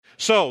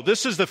So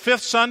this is the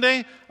fifth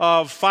Sunday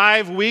of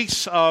 5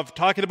 weeks of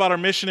talking about our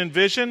mission and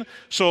vision.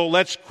 So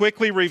let's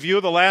quickly review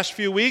the last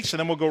few weeks,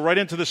 and then we'll go right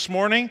into this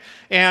morning.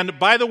 And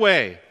by the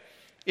way,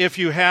 if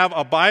you have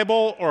a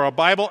Bible or a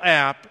Bible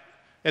app,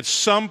 at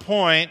some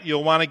point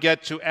you'll want to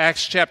get to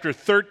Acts chapter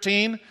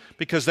 13,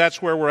 because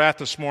that's where we're at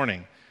this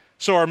morning.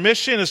 So our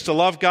mission is to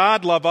love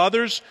God, love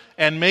others,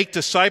 and make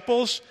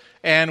disciples.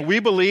 And we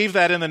believe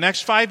that in the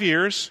next 5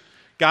 years,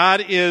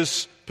 God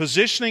is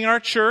positioning our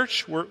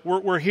church.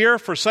 We're here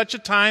for such a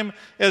time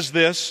as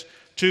this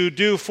to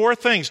do 4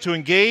 things: to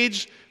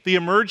engage the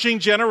emerging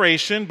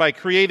generation by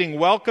creating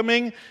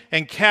welcoming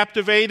and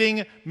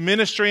captivating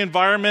ministry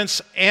environments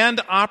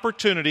and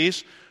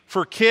opportunities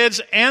for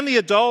kids and the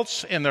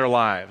adults in their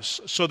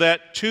lives, so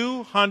that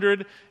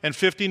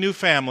 250 new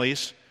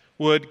families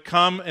would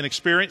come and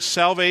experience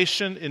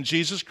salvation in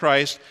Jesus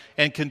Christ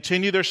and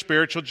continue their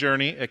spiritual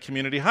journey at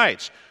Community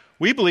Heights.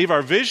 We believe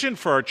our vision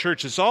for our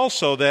church is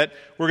also that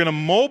we're going to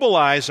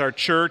mobilize our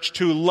church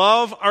to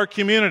love our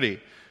community,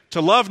 to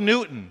love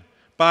Newton,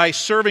 by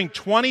serving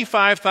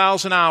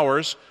 25,000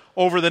 hours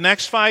over the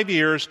next 5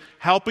 years,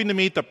 helping to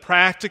meet the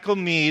practical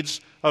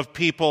needs of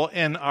people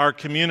in our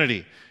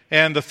community.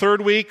 And the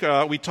third week,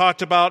 we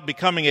talked about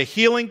becoming a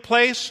healing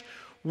place.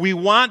 We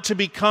want to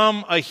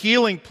become a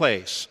healing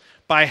place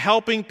by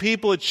helping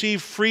people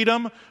achieve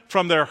freedom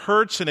from their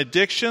hurts and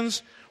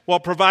addictions, while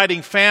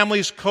providing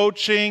families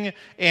coaching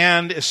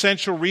and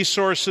essential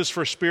resources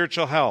for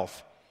spiritual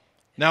health.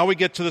 Now we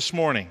get to this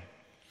morning.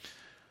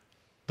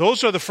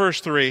 Those are the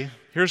first 3.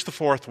 Here's the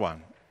fourth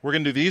one. We're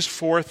going to do these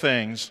 4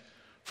 things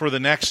for the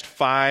next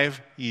 5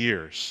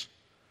 years.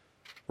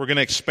 We're going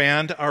to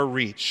expand our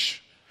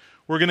reach.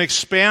 We're going to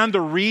expand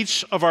the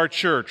reach of our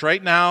church.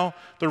 Right now,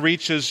 the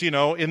reach is,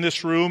 in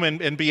this room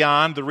and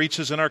beyond. The reach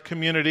is in our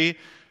community.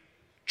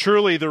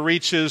 Truly, the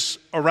reach is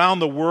around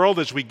the world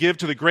as we give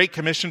to the Great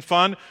Commission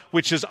Fund,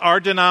 which is our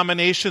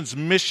denomination's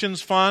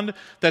missions fund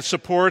that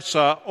supports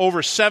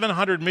over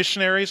 700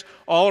 missionaries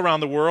all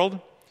around the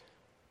world.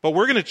 But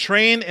we're going to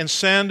train and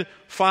send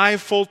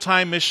 5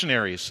 full-time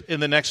missionaries in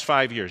the next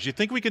 5 years. You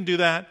think we can do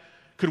that?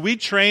 Could we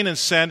train and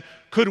send?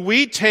 Could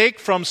we take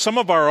from some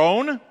of our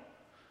own,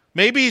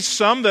 maybe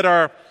some that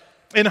are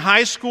in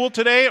high school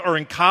today or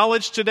in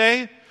college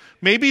today,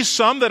 maybe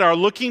some that are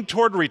looking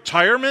toward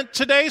retirement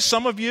today,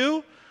 some of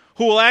you,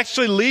 who will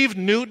actually leave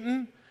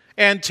Newton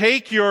and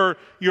take your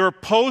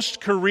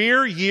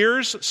post-career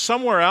years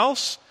somewhere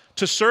else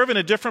to serve in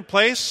a different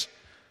place?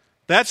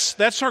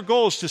 That's our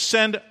goal, is to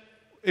send.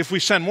 If we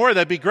send more,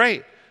 that'd be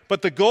great.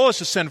 But the goal is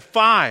to send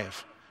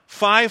 5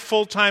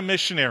 full-time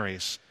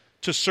missionaries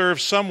to serve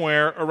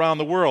somewhere around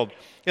the world.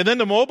 And then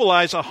to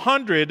mobilize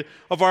 100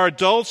 of our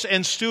adults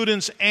and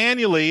students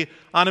annually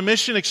on a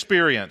mission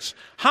experience.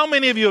 How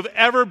many of you have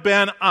ever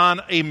been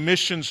on a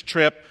missions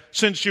trip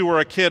since you were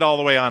a kid all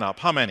the way on up?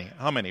 How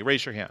many?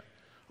 Raise your hand.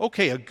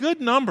 Okay, a good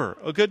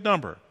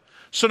number.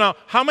 So now,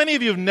 how many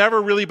of you have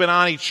never really been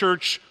on a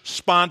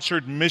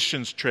church-sponsored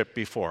missions trip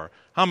before?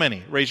 How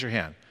many? Raise your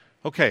hand.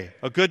 Okay,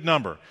 a good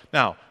number.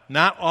 Now,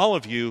 not all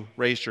of you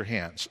raised your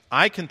hands.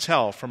 I can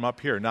tell from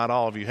up here, not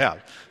all of you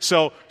have.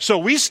 So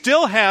we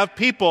still have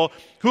people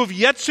who have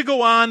yet to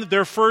go on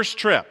their first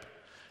trip.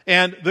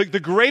 And the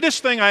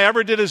greatest thing I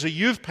ever did as a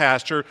youth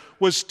pastor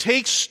was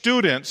take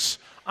students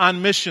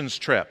on missions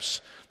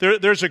trips.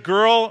 There's a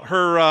girl,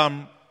 her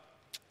and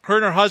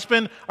her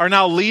husband are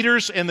now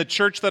leaders in the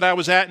church that I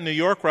was at in New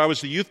York, where I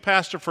was the youth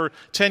pastor for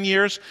 10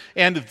 years,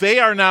 and they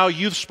are now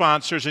youth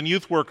sponsors and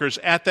youth workers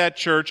at that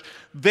church.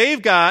 They've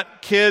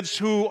got kids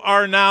who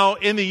are now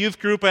in the youth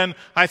group, and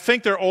I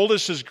think their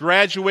oldest is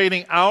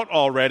graduating out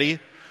already.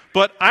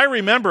 But I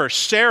remember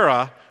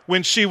Sarah,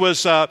 when she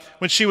was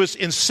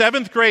in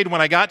 7th grade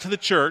when I got to the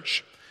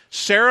church,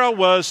 Sarah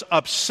was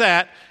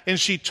upset, and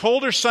she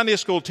told her Sunday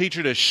school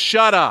teacher to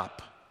shut up.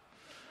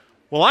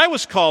 Well, I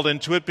was called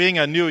into it being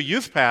a new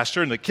youth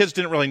pastor, and the kids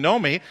didn't really know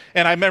me.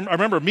 And I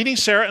remember meeting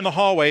Sarah in the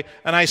hallway,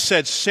 and I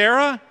said,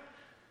 "Sarah,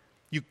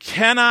 you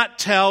cannot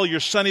tell your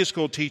Sunday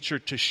school teacher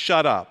to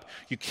shut up.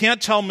 You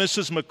can't tell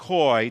Mrs.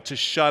 McCoy to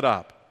shut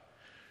up."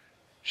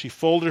 She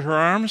folded her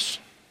arms,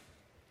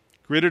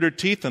 gritted her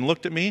teeth, and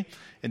looked at me,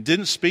 and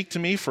didn't speak to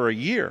me for a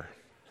year.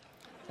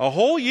 A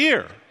whole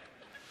year.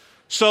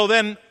 So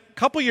then, a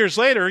couple years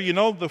later,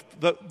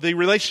 the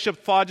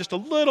relationship thawed just a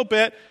little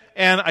bit,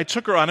 and I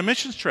took her on a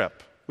missions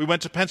trip. We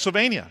went to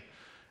Pennsylvania,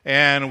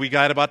 and we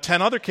got about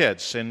 10 other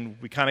kids, and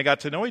we kind of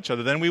got to know each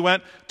other. Then we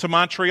went to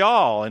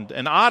Montreal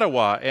and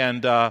Ottawa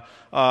and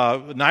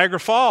Niagara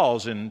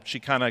Falls, and she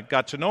kind of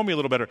got to know me a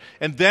little better.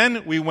 And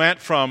then we went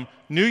from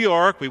New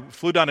York. We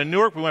flew down to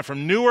Newark. We went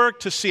from Newark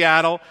to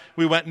Seattle.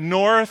 We went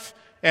north,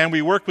 and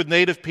we worked with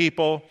Native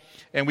people.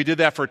 And we did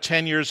that for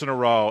 10 years in a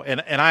row.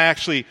 And I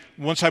actually,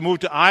 once I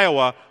moved to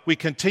Iowa, we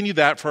continued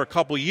that for a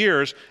couple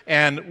years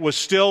and was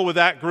still with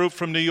that group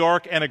from New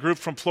York and a group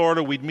from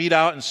Florida. We'd meet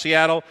out in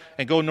Seattle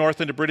and go north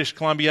into British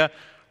Columbia.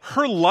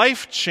 Her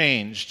life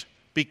changed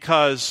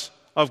because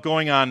of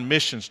going on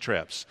missions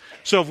trips.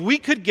 So if we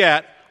could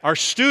get our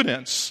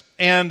students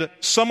and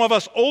some of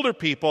us older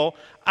people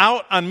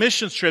out on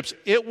missions trips,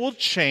 it will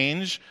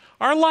change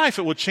our life.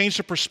 It will change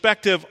the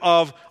perspective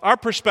of our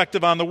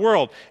perspective on the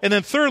world. And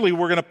then thirdly,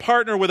 we're going to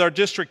partner with our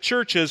district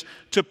churches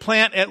to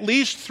plant at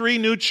least 3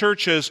 new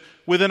churches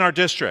within our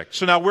district.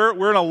 So now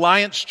we're an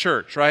alliance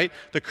church, right?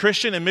 The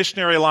Christian and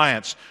Missionary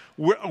Alliance.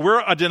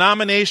 We're a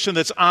denomination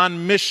that's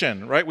on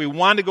mission, right? We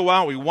want to go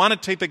out. We want to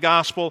take the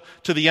gospel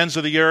to the ends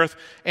of the earth.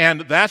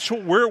 And that's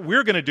what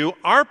we're going to do.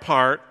 Our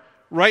part,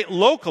 right,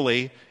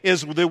 locally,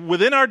 is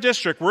within our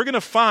district, we're going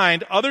to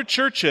find other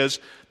churches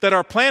that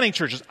are planting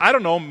churches. I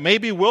don't know,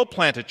 maybe we'll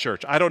plant a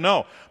church. I don't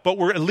know. But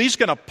we're at least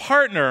going to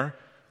partner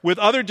with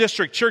other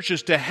district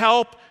churches to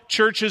help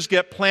churches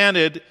get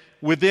planted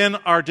within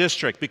our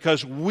district,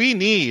 because we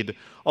need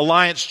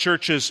alliance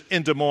churches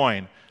in Des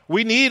Moines.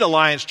 We need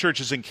alliance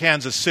churches in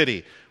Kansas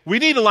City. We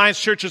need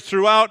alliance churches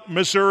throughout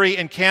Missouri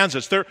and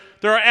Kansas. There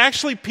are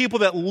actually people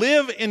that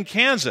live in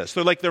Kansas.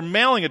 They're like, their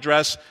mailing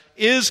address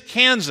is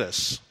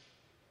Kansas.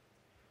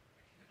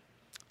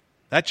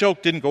 That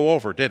joke didn't go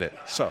over, did it?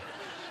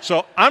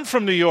 So I'm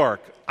from New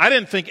York. I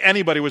didn't think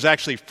anybody was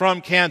actually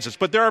from Kansas.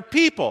 But there are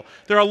people.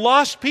 There are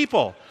lost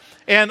people.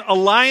 And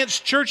alliance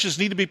churches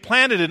need to be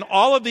planted in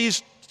all of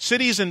these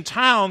cities and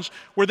towns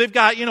where they've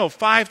got,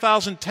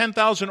 5,000,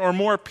 10,000 or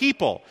more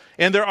people.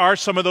 And there are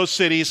some of those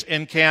cities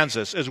in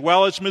Kansas, as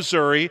well as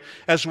Missouri,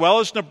 as well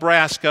as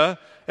Nebraska,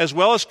 as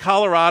well as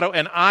Colorado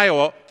and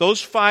Iowa. Those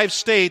 5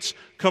 states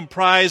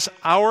comprise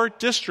our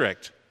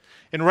district.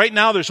 And right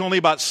now there's only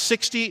about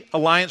 60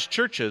 alliance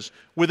churches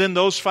within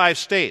those 5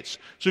 states.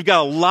 So we've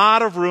got a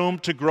lot of room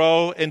to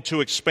grow and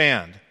to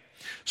expand.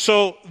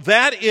 So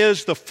that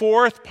is the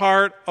 4th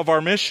part of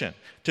our mission,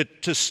 to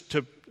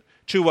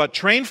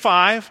train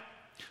 5,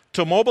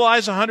 to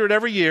mobilize 100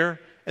 every year,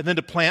 and then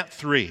to plant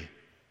 3.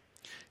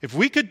 If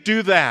we could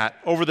do that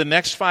over the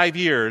next 5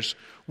 years,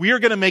 we are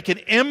going to make an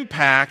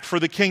impact for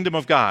the kingdom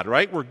of God,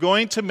 right? We're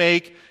going to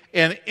make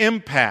an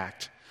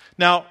impact.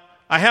 Now,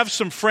 I have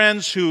some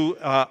friends who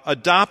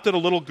adopted a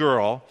little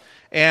girl,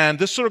 and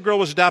this little girl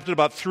was adopted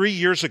about 3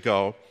 years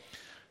ago.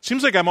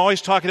 Seems like I'm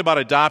always talking about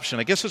adoption.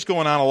 I guess it's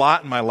going on a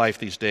lot in my life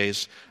these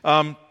days.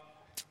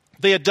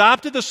 They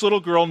adopted this little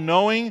girl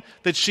knowing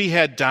that she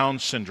had Down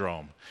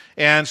syndrome.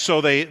 And so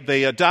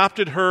they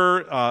adopted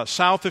her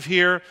south of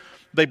here.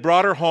 They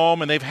brought her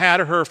home, and they've had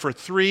her for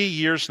 3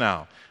 years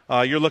now.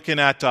 You're looking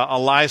at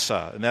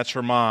Eliza, and that's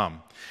her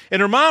mom.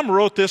 And her mom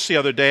wrote this the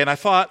other day, and I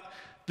thought,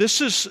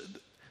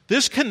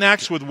 this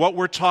connects with what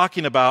we're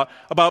talking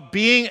about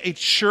being a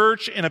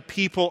church and a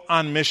people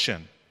on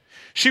mission.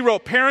 She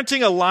wrote,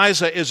 "Parenting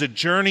Eliza is a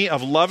journey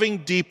of loving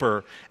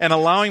deeper and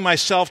allowing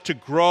myself to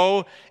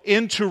grow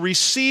into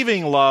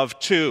receiving love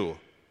too."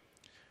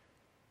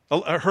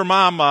 Her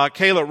mom,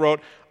 Kayla, wrote,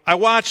 "I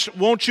watched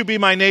Won't You Be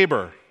My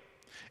Neighbor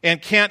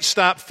and can't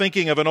stop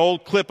thinking of an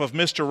old clip of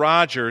Mr.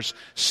 Rogers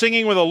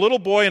singing with a little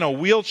boy in a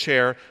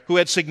wheelchair who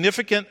had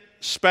significant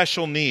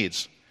special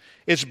needs.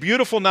 It's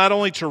beautiful not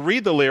only to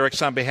read the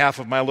lyrics on behalf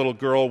of my little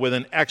girl with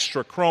an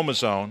extra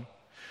chromosome,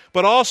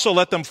 but also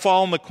let them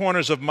fall in the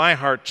corners of my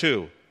heart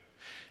too."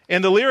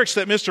 And the lyrics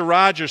that Mr.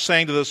 Rogers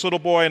sang to this little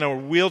boy in a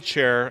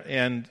wheelchair,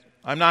 and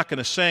I'm not going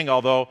to sing,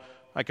 although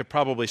I could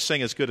probably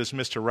sing as good as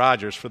Mr.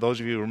 Rogers, for those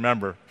of you who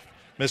remember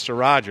Mr.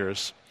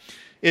 Rogers.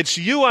 "It's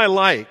you I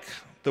like,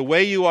 the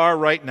way you are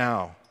right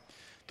now,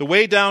 the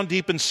way down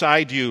deep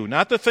inside you,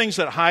 not the things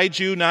that hide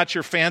you, not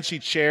your fancy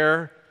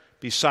chair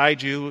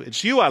beside you.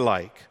 It's you I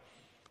like,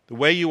 the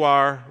way you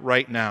are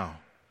right now.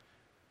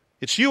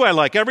 It's you I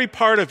like, every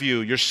part of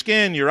you, your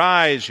skin, your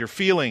eyes, your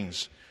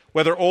feelings,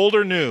 whether old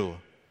or new.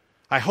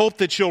 I hope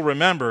that you'll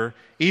remember,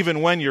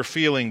 even when you're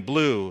feeling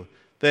blue,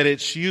 that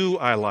it's you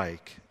I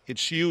like.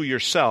 It's you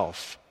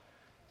yourself.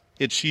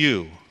 It's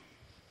you.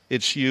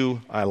 It's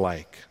you I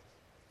like."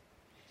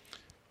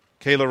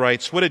 Kayla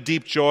writes, "What a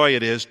deep joy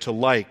it is to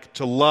like,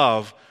 to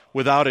love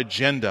without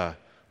agenda,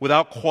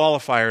 without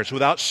qualifiers,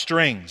 without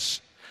strings.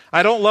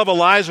 I don't love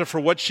Eliza for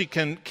what she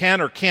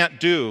can or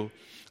can't do.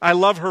 I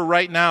love her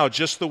right now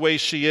just the way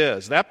she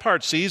is." That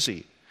part's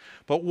easy.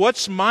 But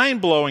what's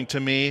mind-blowing to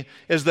me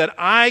is that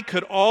I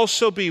could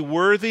also be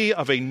worthy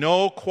of a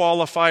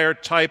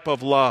no-qualifier type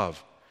of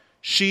love.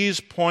 She's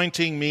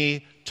pointing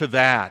me to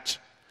that.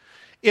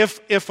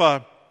 If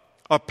a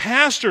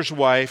pastor's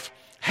wife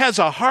has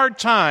a hard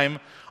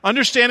time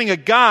understanding a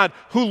God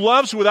who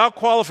loves without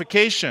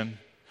qualification,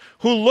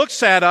 who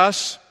looks at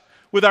us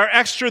with our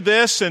extra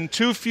this and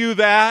too few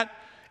that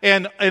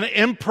and an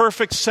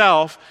imperfect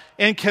self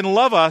and can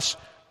love us,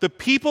 the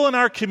people in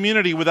our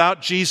community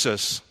without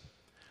Jesus,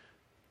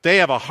 they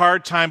have a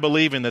hard time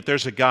believing that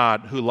there's a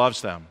God who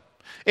loves them.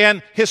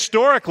 And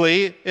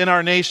historically, in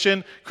our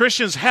nation,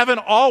 Christians haven't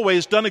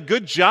always done a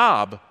good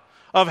job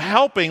of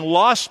helping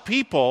lost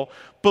people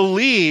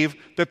believe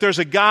that there's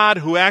a God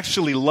who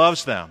actually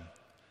loves them.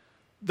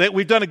 That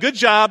we've done a good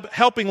job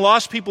helping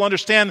lost people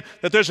understand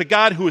that there's a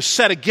God who is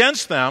set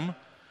against them.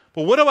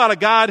 But what about a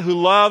God who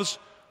loves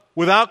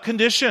without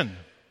condition,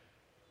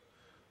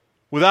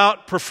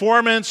 without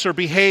performance or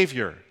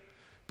behavior,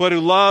 but who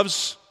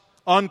loves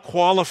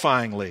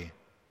unqualifyingly?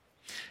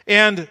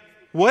 And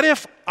what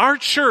if our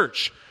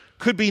church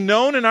could be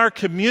known in our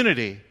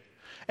community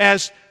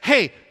as,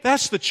 hey,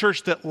 that's the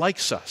church that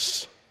likes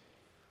us.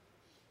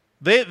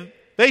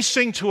 They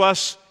sing to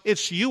us,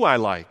 it's you I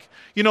like.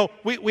 You know,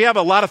 we have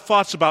a lot of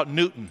thoughts about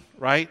Newton,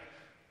 right?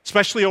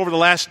 Especially over the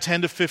last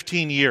 10 to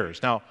 15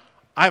 years. Now,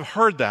 I've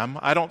heard them.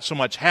 I don't so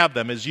much have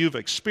them as you've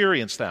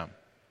experienced them.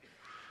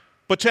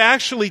 But to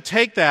actually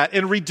take that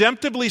and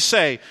redemptively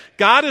say,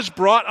 God has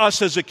brought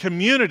us as a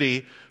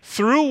community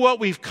through what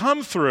we've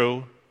come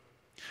through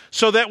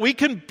so that we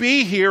can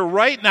be here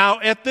right now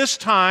at this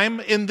time,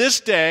 in this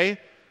day,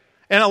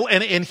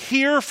 and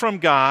hear from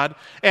God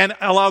and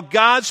allow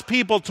God's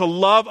people to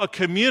love a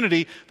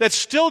community that's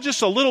still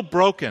just a little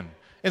broken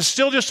and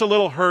still just a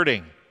little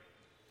hurting.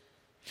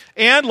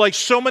 And like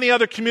so many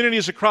other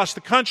communities across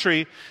the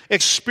country,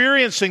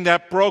 experiencing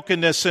that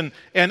brokenness and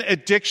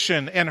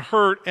addiction and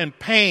hurt and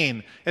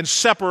pain and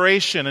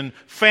separation and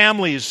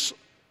families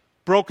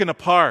broken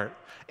apart.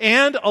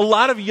 And a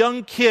lot of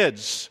young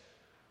kids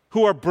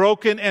who are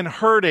broken and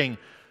hurting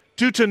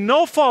due to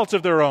no fault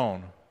of their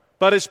own,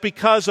 but it's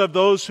because of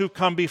those who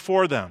come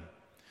before them.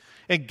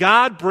 And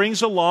God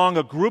brings along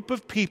a group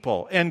of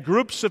people and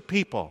groups of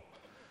people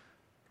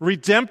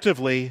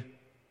redemptively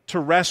to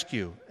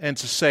rescue and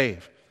to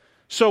save.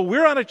 So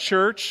we're on a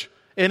church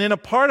and in a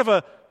part of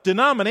a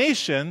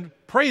denomination,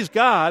 praise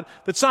God,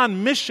 that's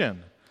on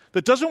mission,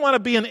 that doesn't want to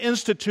be an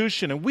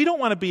institution, and we don't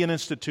want to be an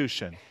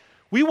institution.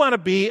 We want to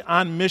be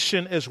on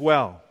mission as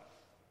well.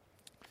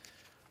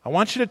 I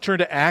want you to turn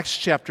to Acts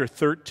chapter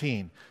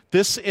 13.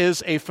 This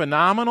is a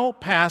phenomenal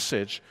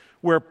passage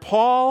where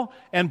Paul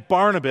and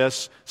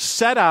Barnabas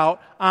set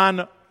out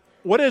on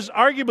what is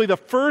arguably the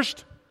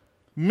first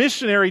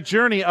missionary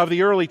journey of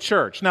the early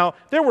church. Now,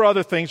 there were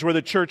other things where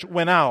the church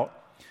went out,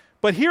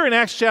 but here in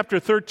Acts chapter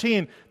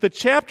 13, the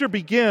chapter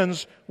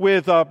begins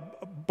with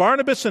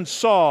Barnabas and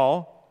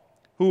Saul,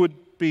 who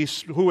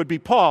would be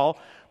Paul,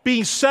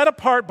 being set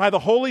apart by the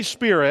Holy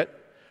Spirit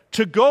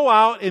to go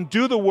out and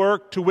do the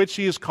work to which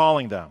he is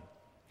calling them.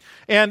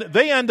 And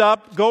they end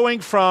up going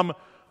from,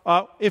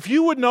 if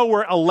you would know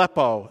where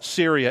Aleppo,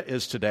 Syria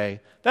is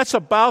today, that's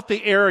about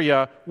the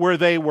area where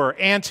they were,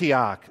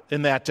 Antioch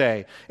in that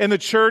day. And the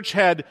church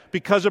had,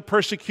 because of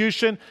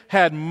persecution,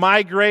 had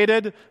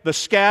migrated, the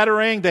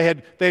scattering. They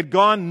had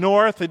gone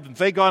north.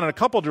 They'd gone in a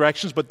couple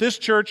directions, but this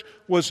church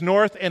was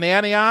north in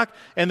Antioch,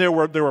 and there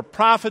were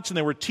prophets and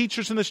there were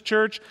teachers in this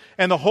church.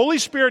 And the Holy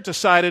Spirit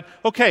decided,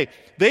 okay,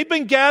 they've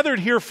been gathered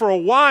here for a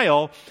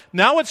while.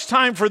 Now it's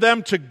time for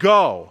them to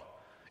go.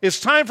 It's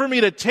time for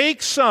me to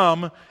take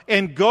some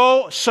and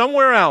go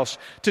somewhere else,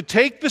 to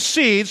take the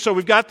seeds. So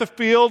we've got the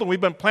field, and we've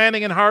been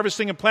planting and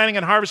harvesting and planting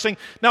and harvesting.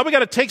 Now we've got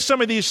to take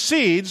some of these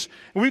seeds,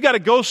 and we've got to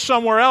go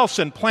somewhere else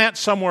and plant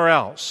somewhere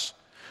else.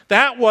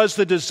 That was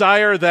the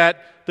desire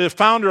that the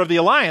founder of the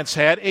Alliance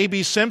had,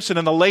 A.B. Simpson,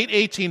 in the late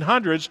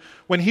 1800s,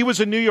 when he was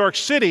in New York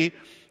City,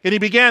 and he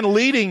began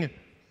leading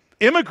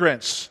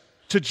immigrants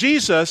to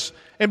Jesus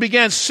and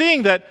began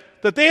seeing that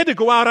they had to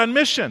go out on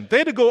mission. They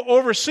had to go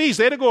overseas.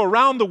 They had to go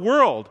around the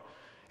world.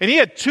 And he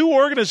had two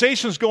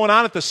organizations going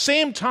on at the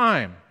same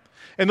time.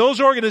 And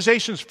those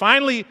organizations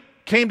finally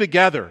came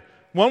together.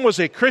 One was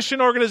a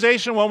Christian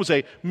organization, one was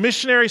a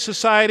missionary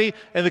society,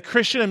 and the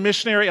Christian and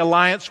Missionary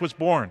Alliance was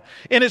born.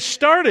 And it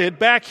started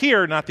back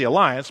here, not the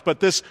Alliance,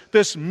 but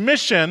this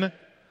mission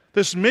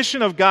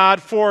of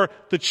God for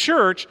the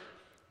church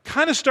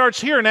kind of starts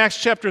here in Acts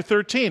chapter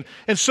 13.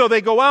 And so they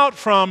go out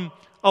from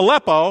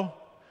Aleppo,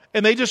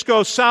 and they just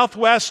go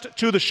southwest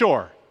to the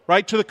shore,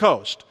 right, to the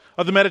coast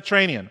of the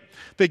Mediterranean.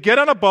 They get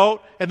on a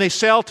boat, and they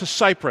sail to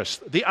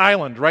Cyprus, the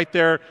island right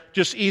there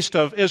just east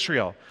of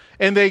Israel.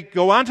 And they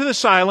go onto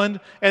this island,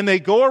 and they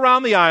go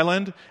around the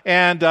island,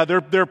 and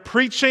they're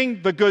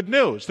preaching the good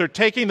news. They're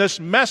taking this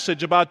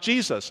message about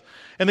Jesus.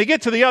 And they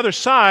get to the other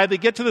side, they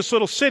get to this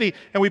little city,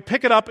 and we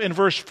pick it up in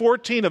verse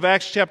 14 of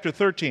Acts chapter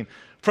 13.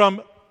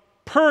 From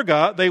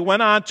Perga, they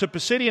went on to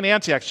Pisidian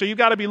Antioch. So you've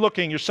got to be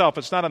looking yourself.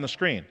 It's not on the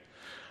screen.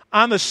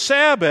 On the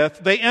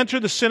Sabbath, they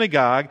entered the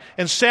synagogue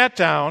and sat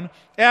down.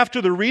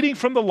 After the reading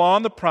from the law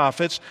and the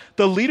prophets,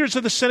 the leaders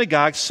of the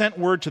synagogue sent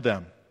word to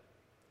them,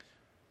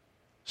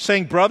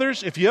 saying,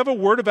 "Brothers, if you have a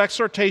word of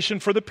exhortation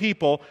for the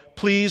people,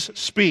 please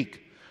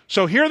speak."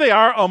 So here they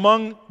are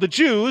among the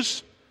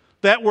Jews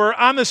that were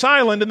on this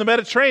island in the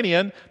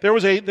Mediterranean. There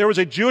was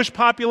a Jewish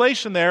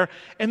population there,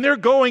 and they're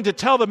going to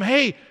tell them,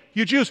 hey,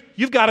 you Jews,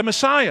 you've got a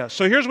Messiah.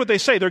 So here's what they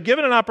say. They're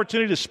given an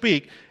opportunity to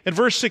speak. In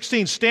verse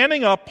 16,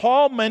 standing up,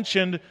 Paul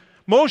motioned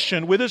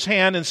with his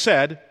hand and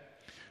said,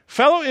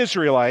 "Fellow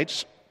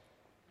Israelites,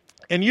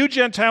 and you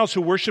Gentiles who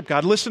worship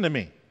God, listen to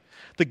me.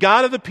 The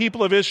God of the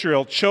people of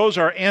Israel chose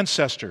our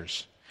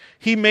ancestors.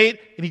 And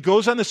he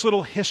goes on this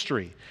little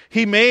history.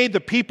 He made the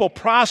people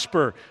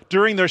prosper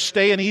during their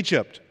stay in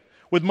Egypt.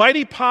 With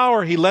mighty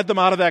power, he led them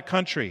out of that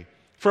country.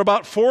 For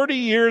about 40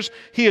 years,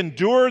 he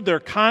endured their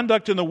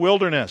conduct in the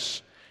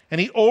wilderness. And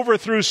he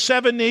overthrew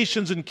 7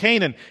 nations in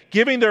Canaan,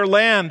 giving their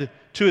land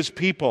to his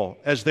people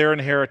as their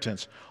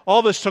inheritance."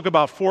 All this took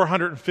about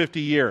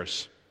 450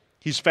 years.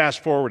 He's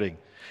fast forwarding.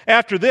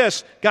 After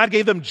this, God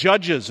gave them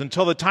judges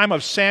until the time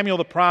of Samuel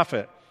the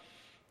prophet.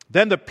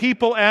 Then the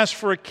people asked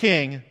for a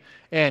king,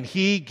 and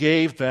he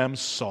gave them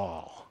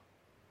Saul.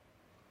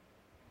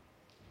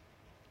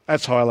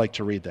 That's how I like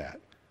to read that,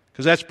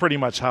 because that's pretty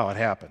much how it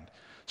happened.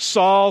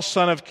 Saul,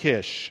 son of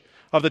Kish,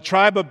 of the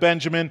tribe of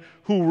Benjamin,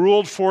 who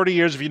ruled 40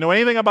 years. If you know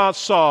anything about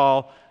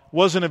Saul,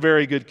 wasn't a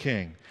very good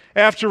king.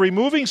 After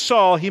removing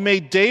Saul, he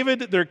made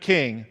David their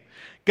king.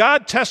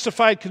 God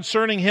testified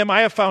concerning him,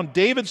 I have found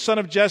David, son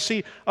of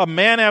Jesse, a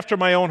man after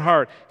my own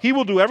heart. He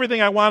will do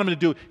everything I want him to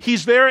do.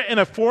 He's there in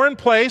a foreign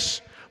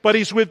place, but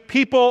he's with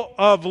people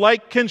of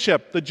like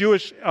kinship, the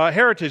Jewish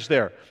heritage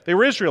there. They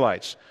were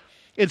Israelites.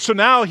 And so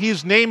now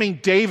he's naming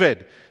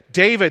David,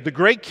 the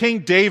great King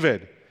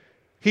David.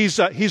 He's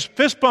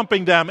fist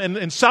bumping them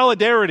in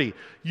solidarity.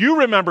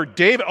 You remember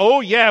David?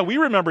 Oh yeah, we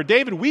remember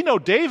David. We know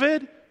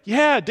David.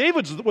 Yeah,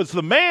 David was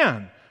the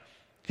man.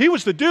 He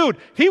was the dude.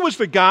 He was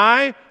the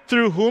guy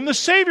through whom the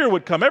Savior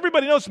would come.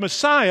 Everybody knows the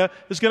Messiah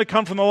is going to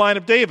come from the line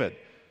of David.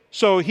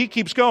 So he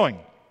keeps going.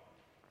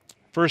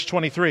 Verse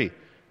 23.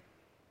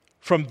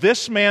 From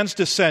this man's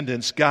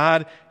descendants,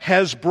 God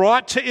has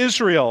brought to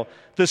Israel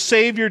the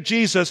Savior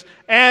Jesus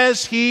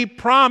as he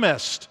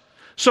promised.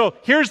 So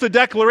here's the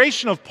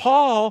declaration of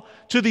Paul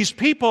to these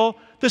people.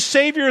 The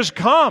Savior has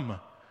come.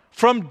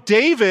 From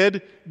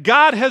David,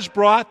 God has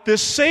brought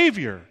this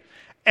Savior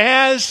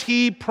as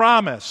he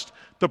promised.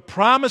 The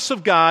promise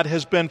of God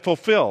has been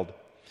fulfilled.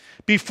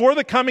 Before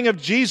the coming of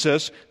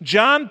Jesus,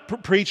 John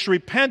preached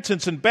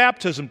repentance and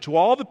baptism to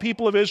all the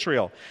people of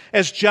Israel.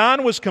 As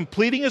John was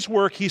completing his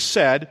work, he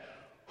said,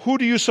 "Who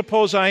do you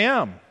suppose I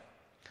am?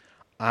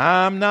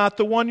 I'm not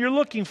the one you're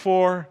looking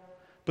for,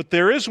 but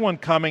there is one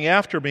coming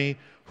after me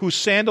whose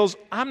sandals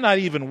I'm not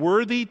even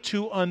worthy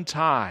to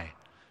untie."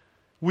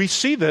 We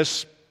see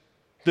this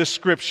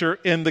scripture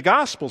in the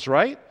Gospels,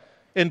 right?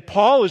 And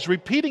Paul is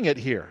repeating it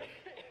here.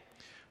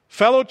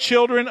 Fellow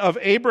children of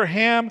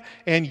Abraham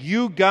and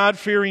you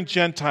God-fearing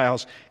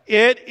Gentiles,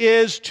 it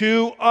is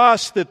to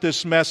us that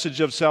this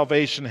message of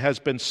salvation has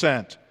been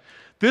sent.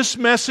 This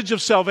message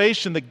of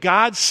salvation that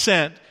God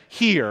sent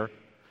here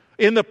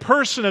in the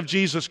person of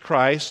Jesus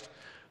Christ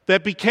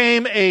that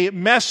became a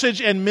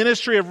message and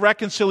ministry of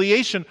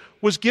reconciliation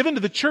was given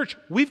to the church.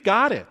 We've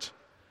got it.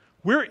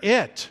 We're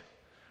it.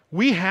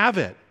 We have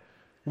it.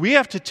 We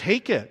have to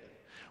take it.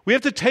 We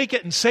have to take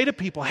it and say to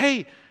people,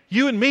 hey,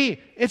 you and me,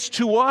 it's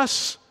to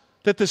us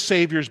that the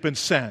Savior's been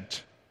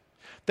sent.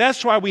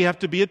 That's why we have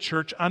to be a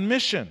church on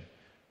mission.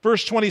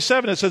 Verse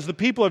 27, it says, the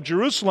people of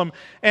Jerusalem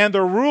and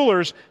their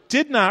rulers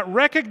did not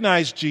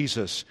recognize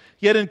Jesus,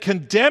 yet in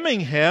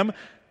condemning him,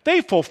 they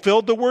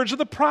fulfilled the words of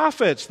the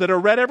prophets that are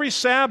read every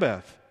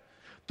Sabbath.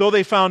 Though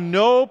they found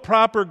no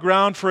proper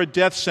ground for a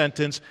death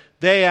sentence,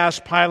 they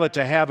asked Pilate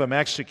to have him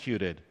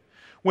executed.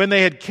 When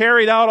they had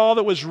carried out all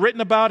that was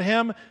written about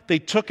him, they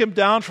took him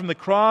down from the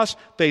cross,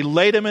 they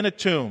laid him in a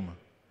tomb.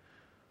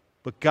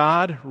 But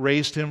God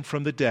raised him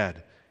from the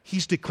dead.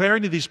 He's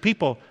declaring to these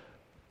people,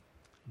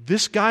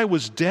 this guy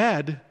was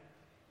dead,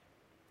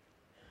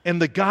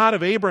 and the God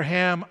of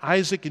Abraham,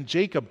 Isaac, and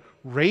Jacob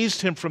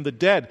raised him from the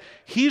dead.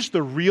 He's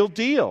the real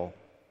deal.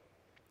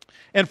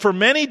 And for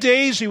many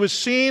days he was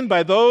seen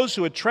by those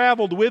who had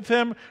traveled with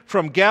him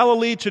from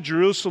Galilee to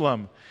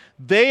Jerusalem.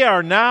 They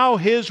are now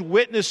his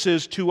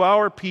witnesses to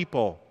our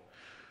people.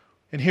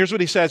 And here's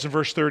what he says in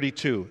verse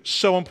 32.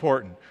 So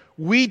important.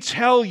 We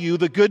tell you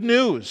the good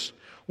news.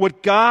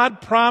 What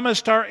God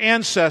promised our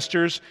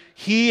ancestors,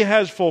 he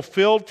has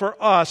fulfilled for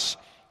us,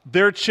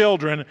 their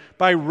children,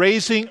 by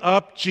raising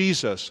up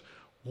Jesus.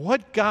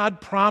 What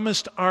God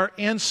promised our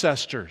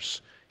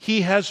ancestors,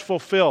 he has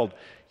fulfilled.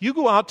 You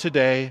go out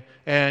today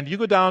and you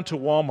go down to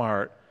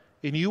Walmart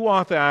and you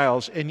walk the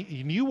aisles and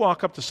you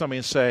walk up to somebody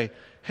and say,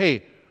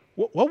 hey,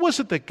 what was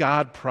it that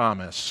God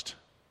promised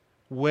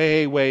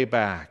way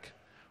back?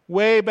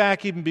 Way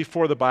back even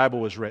before the Bible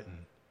was written.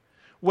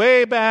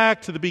 Way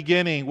back to the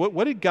beginning,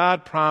 what did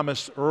God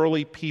promise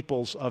early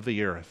peoples of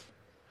the earth?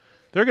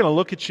 They're going to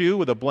look at you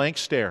with a blank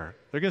stare.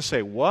 They're going to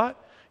say, what?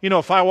 You know,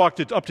 if I walked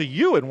up to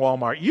you in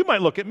Walmart, you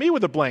might look at me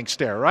with a blank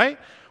stare, right?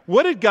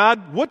 What did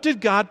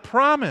God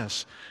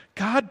promise?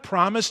 God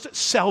promised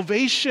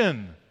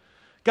salvation.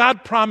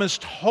 God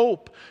promised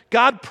hope.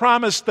 God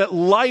promised that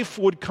life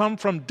would come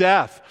from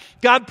death.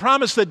 God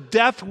promised that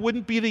death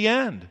wouldn't be the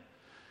end.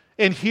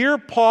 And here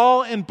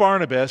Paul and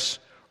Barnabas,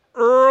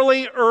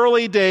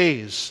 early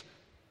days,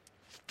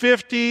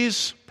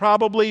 50s,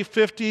 probably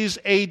 50s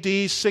AD,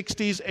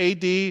 60s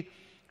AD,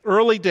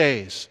 early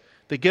days.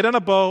 They get on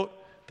a boat,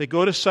 they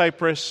go to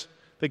Cyprus,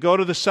 they go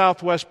to the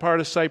southwest part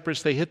of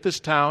Cyprus, they hit this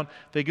town,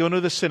 they go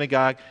into the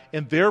synagogue,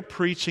 and they're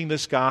preaching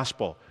this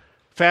gospel.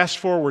 Fast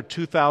forward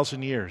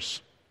 2,000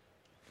 years.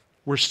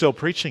 We're still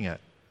preaching it.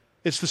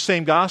 It's the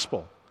same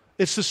gospel.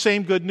 It's the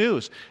same good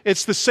news.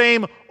 It's the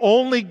same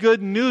only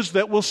good news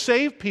that will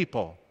save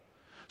people.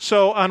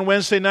 So on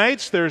Wednesday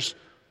nights, there's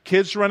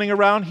kids running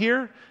around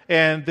here,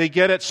 and they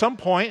get at some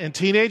point, and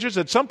teenagers,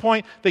 at some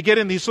point, they get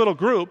in these little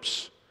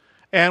groups,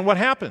 and what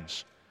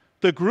happens?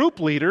 the group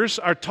leaders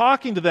are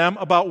talking to them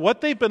about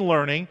what they've been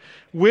learning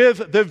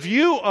with the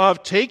view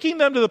of taking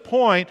them to the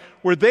point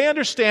where they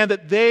understand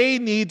that they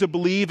need to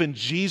believe in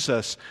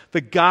Jesus,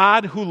 the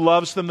God who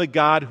loves them, the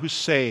God who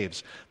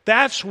saves.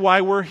 That's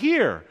why we're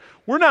here.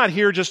 We're not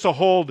here just to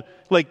hold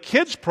like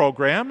kids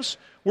programs.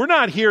 We're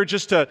not here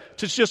just to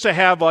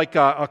have like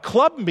a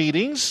club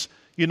meetings,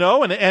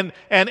 and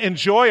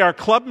enjoy our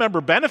club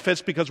member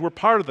benefits because we're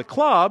part of the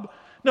club.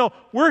 No,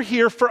 we're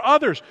here for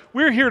others.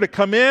 We're here to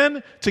come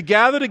in, to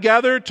gather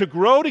together, to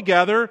grow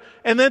together,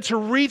 and then to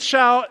reach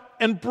out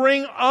and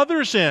bring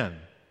others in.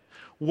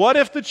 What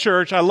if the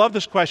church, I love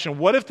this question,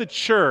 what if the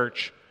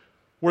church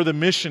were the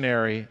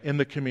missionary in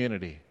the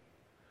community?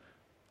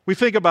 We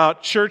think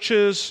about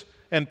churches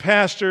and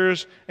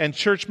pastors and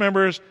church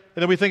members,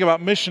 and then we think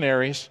about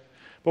missionaries.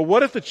 But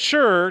what if the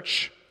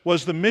church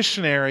was the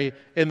missionary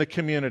in the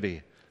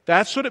community?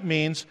 That's what it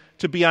means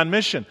to be on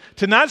mission.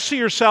 To not see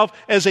yourself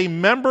as a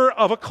member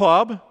of a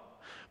club,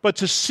 but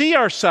to see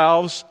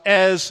ourselves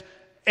as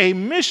a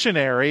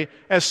missionary,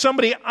 as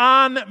somebody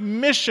on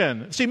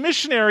mission. See,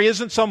 missionary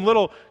isn't some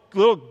little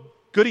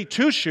goody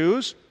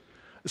two-shoes.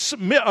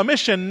 A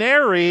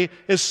missionary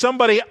is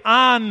somebody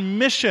on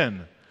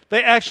mission.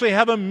 They actually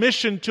have a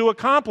mission to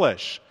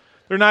accomplish.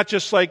 They're not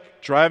just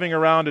like driving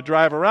around to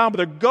drive around, but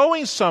they're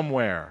going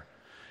somewhere.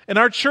 And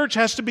our church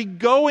has to be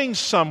going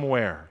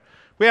somewhere.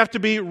 We have to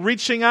be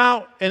reaching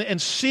out and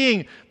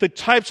seeing the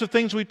types of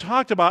things we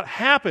talked about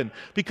happen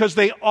because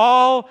the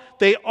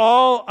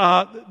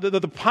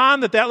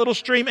pond that little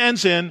stream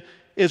ends in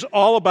is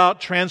all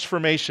about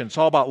transformation. It's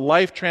all about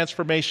life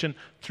transformation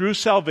through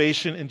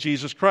salvation in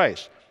Jesus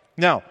Christ.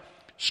 Now,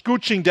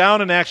 scooching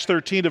down in Acts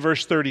 13 to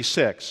verse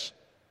 36,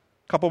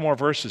 a couple more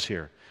verses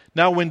here.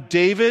 Now, when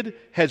David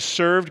had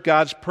served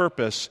God's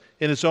purpose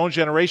in his own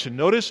generation,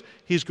 notice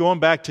he's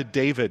going back to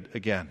David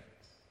again.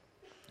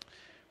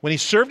 When he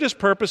served his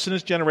purpose in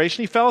his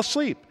generation, he fell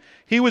asleep.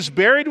 He was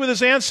buried with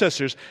his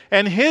ancestors,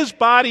 and his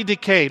body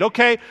decayed.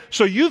 Okay,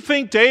 so you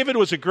think David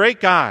was a great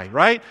guy,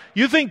 right?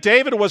 You think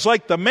David was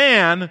like the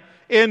man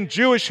in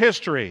Jewish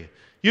history.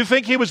 You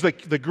think he was the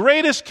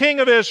greatest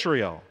king of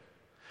Israel.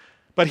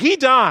 But he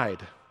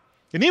died,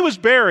 and he was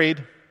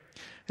buried,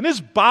 and his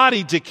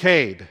body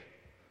decayed.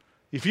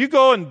 If you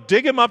go and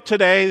dig him up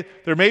today,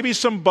 there may be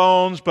some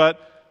bones, but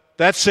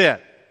that's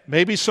it.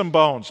 Maybe some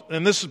bones.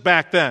 And this is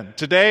back then.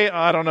 Today,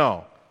 I don't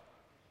know.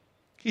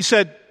 He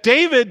said,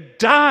 David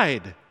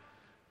died.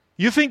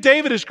 You think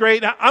David is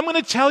great? Now, I'm going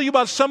to tell you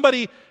about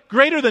somebody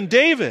greater than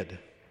David.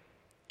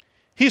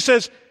 He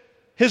says,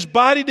 his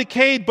body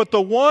decayed, but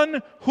the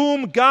one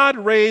whom God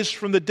raised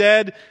from the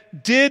dead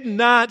did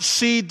not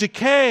see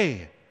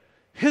decay.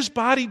 His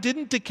body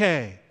didn't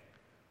decay.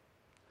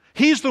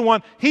 He's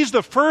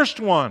the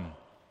first one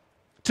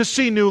to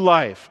see new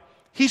life.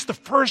 He's the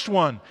first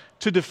one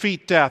to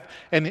defeat death.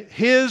 And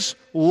his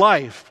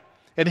life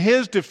and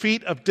his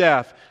defeat of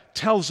death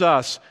tells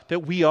us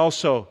that we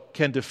also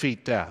can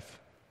defeat death.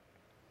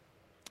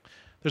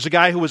 There's a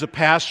guy who was a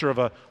pastor of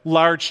a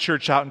large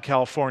church out in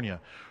California,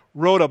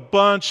 wrote a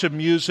bunch of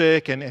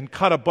music and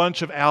cut a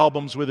bunch of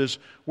albums with his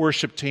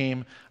worship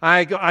team.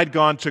 I'd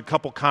gone to a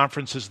couple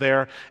conferences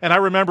there, and I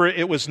remember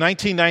it was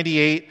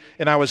 1998,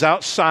 and I was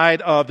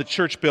outside of the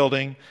church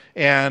building,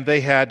 and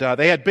they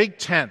had big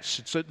tents.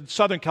 It's in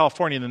Southern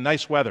California in the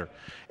nice weather,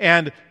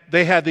 and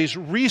they had these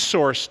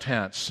resource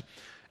tents.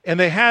 And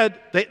they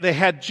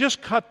had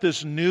just cut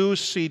this new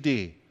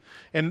CD.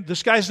 And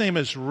this guy's name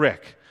is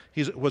Rick.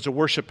 He was a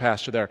worship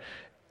pastor there.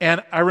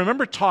 And I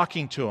remember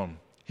talking to him.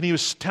 And he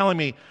was telling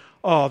me,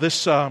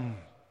 this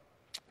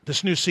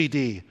new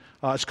CD,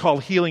 it's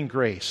called Healing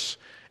Grace.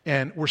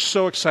 And we're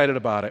so excited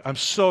about it. I'm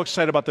so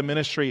excited about the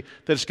ministry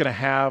that it's going to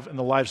have in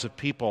the lives of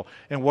people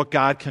and what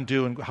God can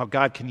do and how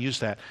God can use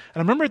that. And I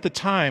remember at the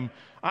time,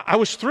 I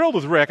was thrilled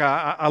with Rick.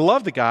 I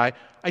love the guy.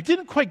 I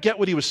didn't quite get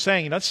what he was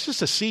saying. That's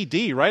just a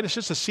CD, right? It's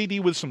just a CD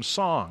with some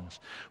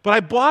songs. But I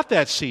bought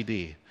that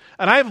CD,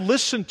 and I've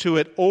listened to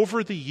it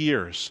over the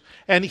years.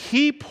 And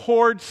he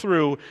poured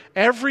through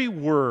every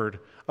word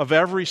of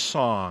every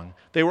song.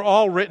 They were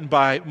all written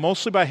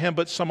mostly by him,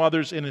 but some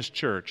others in his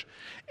church.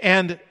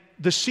 And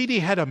the CD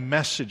had a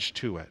message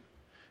to it.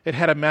 It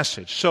had a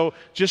message. So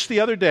just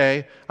the other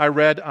day, I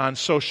read on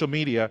social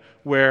media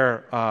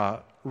where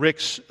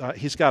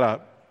he's got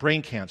a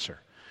brain cancer.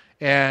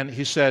 And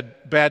he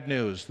said, bad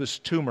news, this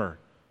tumor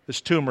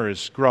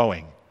is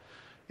growing.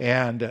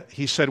 And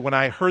he said, when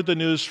I heard the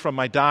news from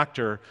my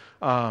doctor,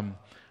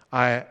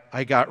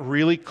 I got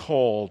really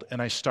cold and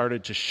I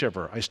started to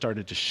shiver. I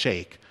started to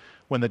shake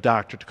when the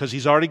doctor, because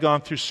he's already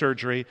gone through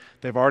surgery,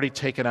 they've already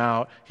taken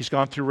out, he's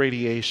gone through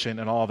radiation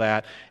and all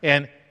that.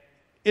 And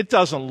it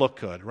doesn't look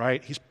good,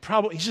 right? He's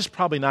just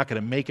probably not going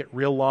to make it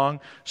real long.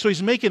 So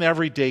he's making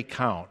every day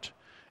count.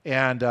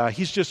 And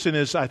he's just in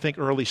his, I think,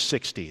 early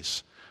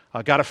 60s.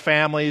 Got a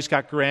family, he's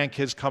got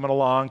grandkids coming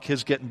along,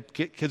 kids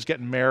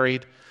getting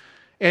married.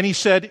 And he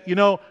said,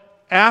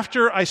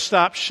 after I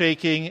stopped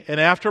shaking and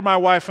after my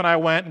wife and I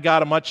went and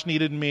got a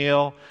much-needed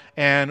meal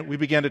and we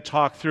began to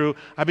talk through,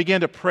 I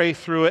began to pray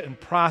through it and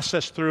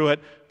process through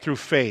it through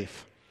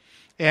faith.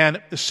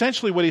 And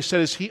essentially what he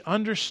said is he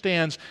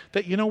understands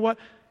that, you know what,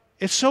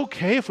 it's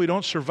okay if we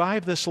don't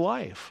survive this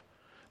life.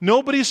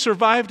 Nobody's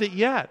survived it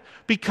yet,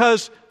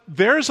 because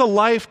there's a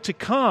life to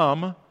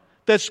come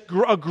that's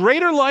a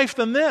greater life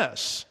than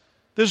this.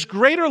 There's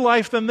greater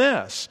life than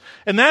this.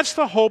 And that's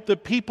the hope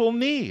that people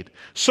need.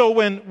 So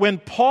when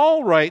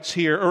Paul writes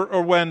here,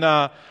 or when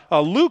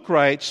Luke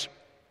writes,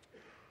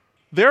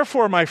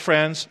 therefore, my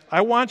friends,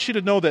 I want you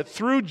to know that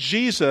through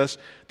Jesus,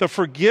 the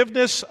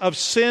forgiveness of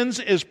sins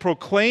is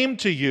proclaimed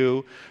to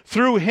you.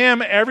 Through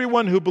him,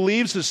 everyone who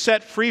believes is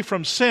set free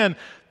from sin.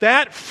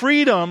 That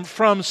freedom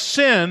from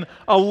sin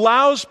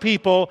allows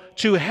people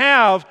to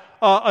have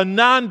a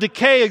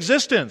non-decay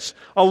existence,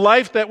 a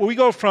life that we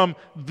go from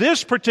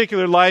this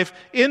particular life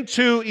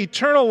into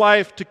eternal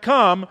life to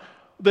come,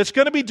 that's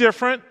going to be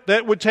different,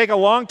 that would take a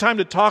long time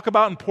to talk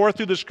about and pour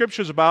through the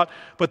scriptures about,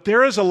 but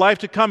there is a life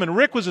to come. And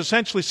Rick was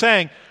essentially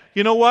saying,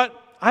 you know what?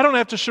 I don't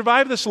have to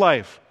survive this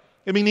life.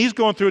 I mean, he's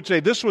going through it today.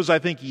 This was, I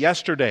think,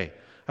 yesterday.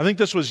 I think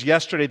this was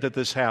yesterday that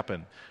this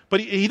happened. But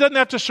he doesn't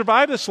have to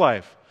survive this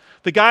life.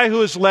 The guy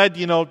who has led,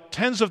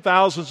 tens of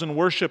thousands in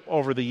worship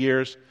over the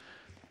years,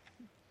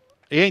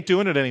 he ain't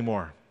doing it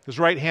anymore. His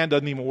right hand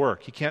doesn't even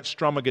work. He can't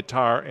strum a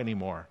guitar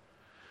anymore.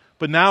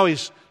 But now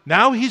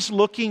he's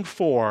looking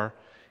for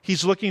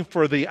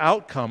the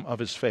outcome of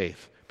his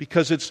faith,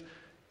 because it's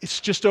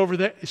just over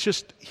there. It's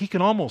just, he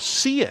can almost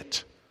see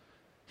it.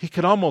 He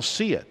can almost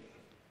see it.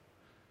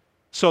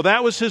 So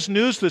that was his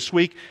news this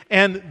week.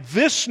 And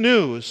this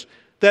news,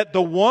 that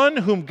the one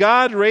whom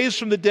God raised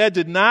from the dead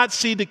did not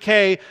see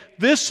decay,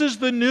 this is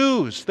the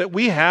news that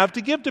we have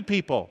to give to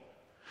people.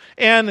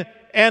 And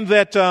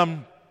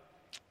that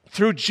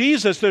through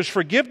Jesus there's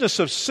forgiveness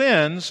of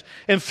sins,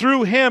 and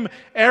through him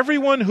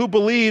everyone who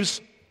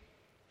believes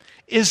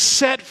is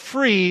set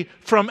free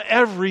from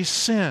every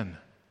sin.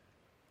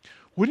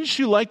 Wouldn't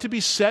you like to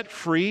be set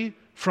free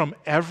from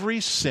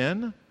every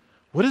sin?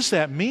 What does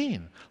that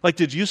mean? Like,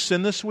 did you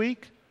sin this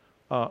week?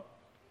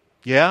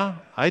 Yeah,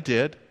 I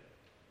did.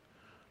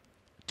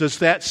 Does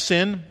that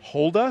sin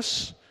hold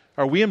us?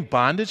 Are we in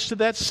bondage to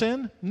that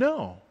sin?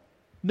 No.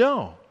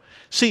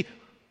 See,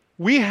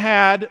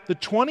 the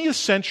 20th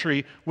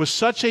century was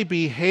such a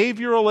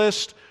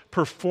behavioralist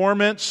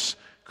performance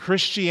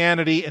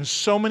Christianity in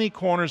so many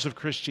corners of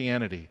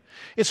Christianity.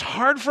 It's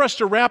hard for us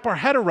to wrap our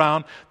head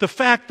around the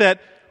fact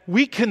that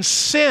we can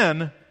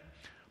sin,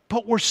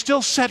 but we're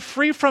still set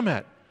free from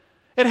it.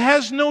 It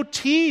has no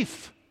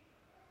teeth.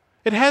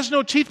 It has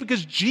no teeth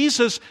because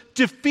Jesus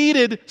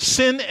defeated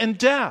sin and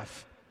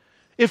death.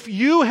 If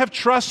you have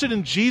trusted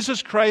in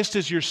Jesus Christ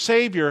as your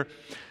Savior,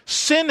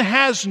 sin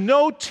has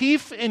no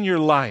teeth in your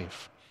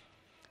life.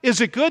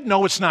 Is it good?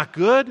 No, it's not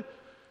good.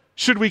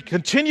 Should we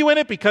continue in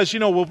it because,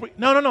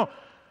 no.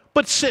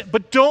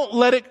 But don't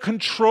let it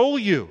control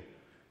you.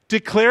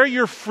 Declare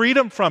your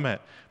freedom from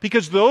it,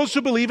 because those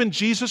who believe in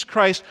Jesus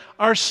Christ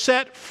are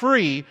set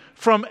free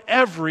from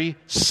every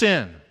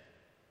sin.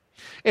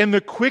 And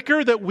the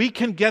quicker that we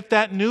can get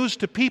that news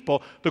to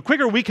people, the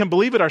quicker we can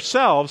believe it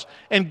ourselves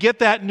and get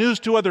that news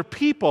to other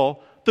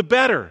people, the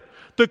better.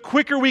 The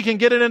quicker we can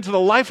get it into the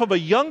life of a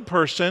young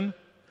person,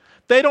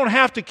 they don't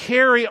have to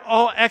carry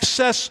all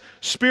excess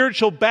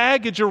spiritual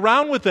baggage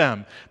around with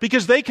them,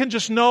 because they can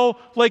just know,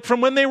 like from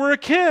when they were a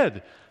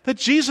kid, that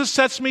Jesus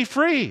sets me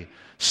free.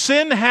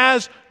 Sin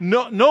has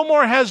no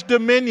more has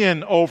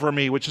dominion over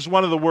me, which is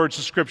one of the words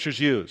the scriptures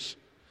use.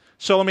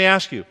 So let me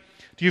ask you,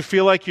 do you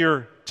feel like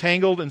you're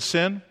tangled in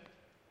sin?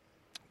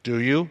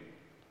 Do you?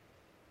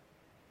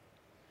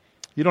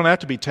 You don't have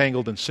to be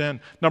tangled in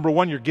sin. Number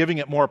one, you're giving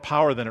it more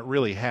power than it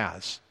really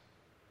has,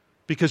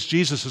 because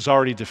Jesus has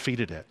already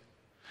defeated it.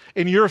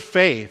 And your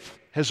faith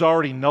has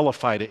already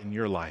nullified it in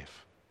your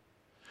life.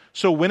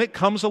 So when it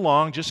comes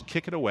along, just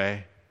kick it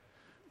away.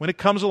 When it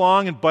comes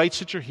along and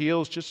bites at your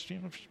heels, just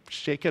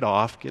shake it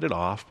off, get it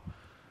off.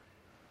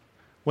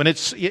 When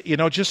it's,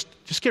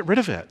 just get rid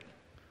of it.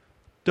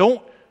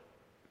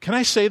 Can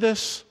I say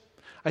this?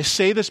 I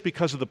say this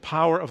because of the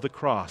power of the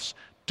cross.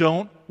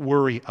 Don't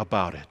worry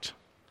about it.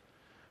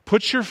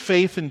 Put your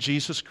faith in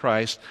Jesus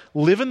Christ.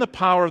 Live in the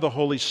power of the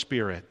Holy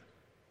Spirit.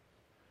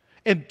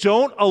 And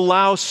don't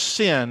allow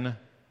sin.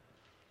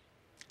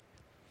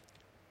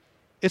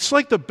 It's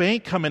like the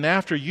bank coming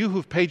after you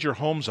who've paid your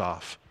homes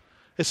off.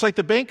 It's like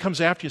the bank comes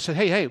after you and says,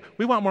 hey,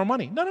 we want more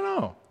money.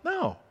 No.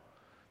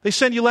 They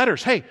send you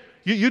letters. Hey,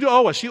 you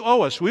owe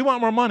us. We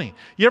want more money.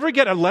 You ever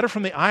get a letter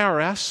from the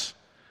IRS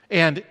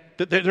and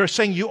they're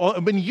saying you owe,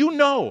 but you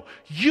know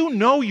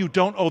you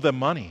don't owe them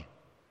money.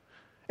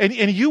 And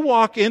you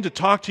walk in to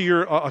talk to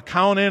your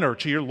accountant or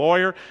to your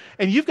lawyer,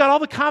 and you've got all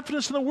the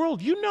confidence in the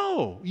world. You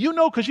know,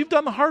 because you've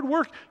done the hard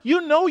work. You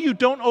know you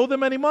don't owe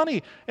them any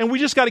money. And we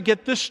just got to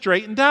get this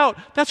straightened out.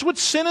 That's what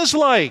sin is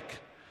like.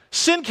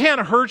 Sin can't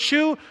hurt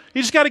you.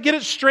 You just got to get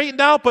it straightened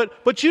out,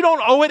 but you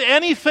don't owe it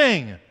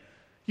anything.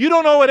 You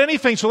don't owe it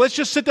anything, so let's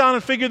just sit down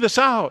and figure this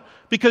out,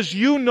 because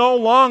you no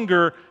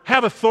longer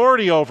have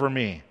authority over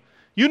me.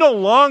 You no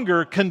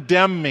longer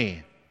condemn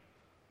me.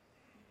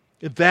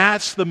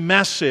 That's the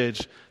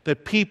message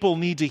that people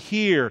need to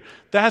hear.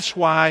 That's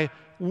why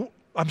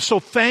I'm so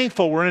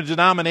thankful we're in a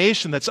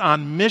denomination that's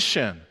on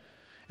mission,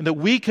 and that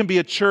we can be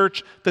a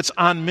church that's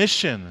on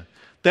mission,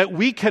 that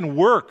we can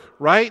work,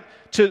 right,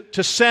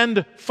 to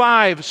send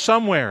 5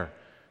 somewhere,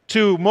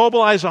 to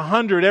mobilize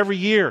 100 every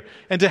year,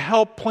 and to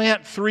help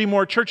plant 3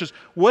 more churches.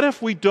 What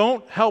if we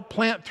don't help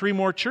plant 3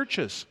 more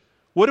churches?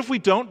 What if we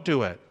don't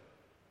do it?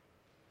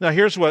 Now,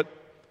 here's what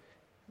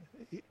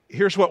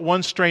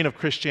one strain of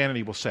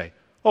Christianity will say.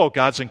 Oh,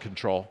 God's in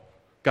control.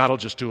 God will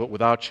just do it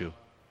without you.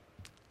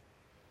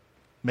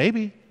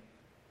 Maybe.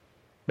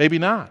 Maybe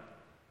not.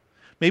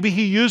 Maybe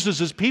He uses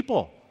His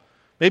people.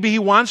 Maybe He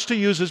wants to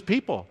use His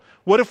people.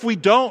 What if we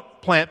don't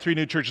plant 3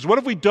 new churches? What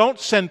if we don't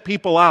send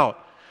people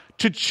out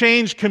to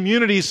change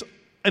communities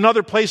in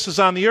other places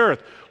on the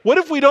earth? What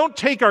if we don't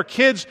take our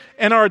kids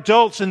and our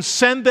adults and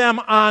send them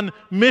on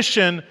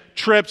mission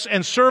trips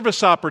and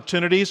service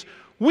opportunities?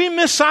 We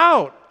miss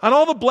out on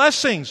all the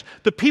blessings.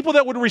 The people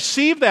that would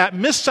receive that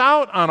miss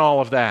out on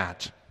all of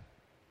that.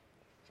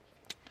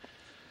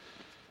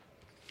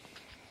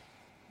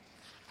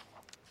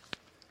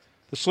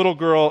 This little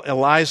girl,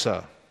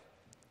 Eliza,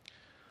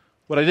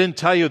 what I didn't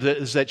tell you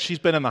is that she's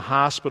been in the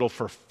hospital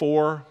for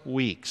 4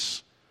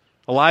 weeks.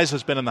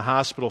 Eliza's been in the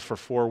hospital for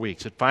 4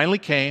 weeks. It finally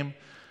came.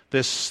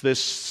 This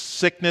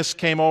sickness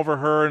came over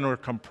her and her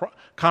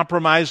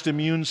compromised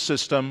immune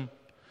system.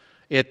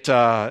 It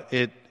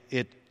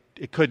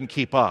couldn't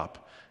keep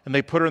up. And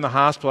they put her in the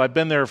hospital. I've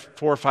been there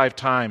 4 or 5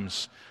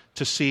 times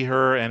to see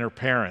her and her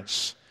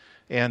parents.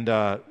 And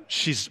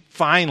she's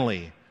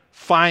finally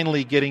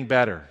getting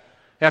better.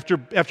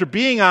 After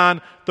being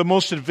on the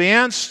most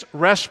advanced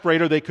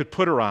respirator they could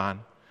put her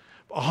on,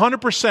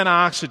 100%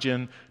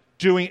 oxygen,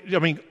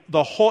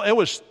 it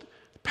was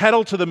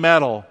pedal to the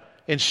metal,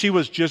 and she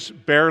was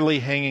just barely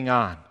hanging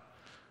on.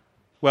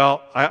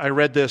 Well, I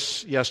read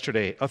this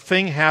yesterday. A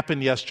thing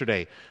happened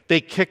yesterday. They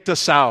kicked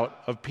us out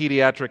of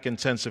pediatric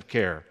intensive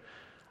care.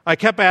 I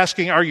kept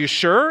asking, "Are you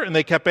sure?" And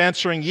they kept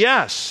answering,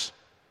 "Yes."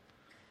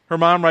 Her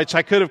mom writes,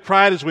 "I could have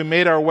cried as we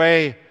made our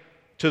way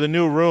to the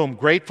new room,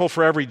 grateful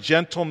for every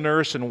gentle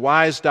nurse and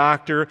wise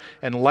doctor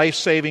and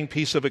life-saving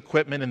piece of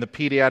equipment in the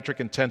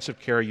pediatric intensive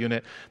care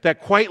unit that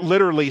quite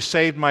literally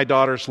saved my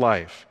daughter's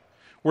life.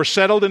 We're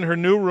settled in her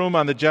new room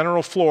on the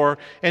general floor,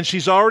 and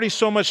she's already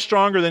so much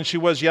stronger than she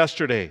was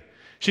yesterday.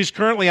 She's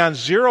currently on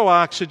 0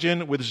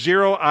 oxygen with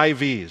 0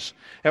 IVs.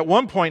 At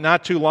one point,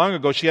 not too long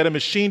ago, she had a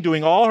machine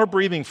doing all her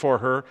breathing for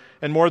her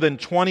and more than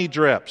 20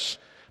 drips.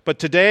 But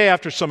today,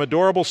 after some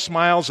adorable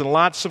smiles and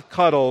lots of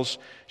cuddles,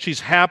 she's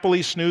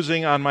happily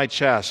snoozing on my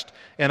chest,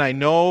 and I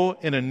know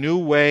in a new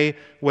way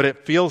what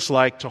it feels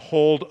like to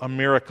hold a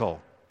miracle.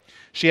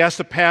 She has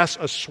to pass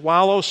a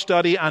swallow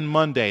study on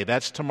Monday,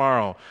 that's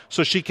tomorrow,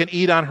 so she can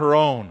eat on her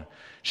own.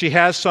 She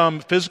has some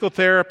physical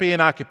therapy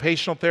and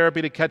occupational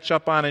therapy to catch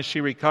up on as she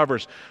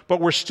recovers. But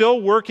we're still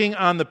working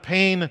on the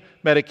pain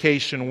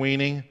medication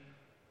weaning,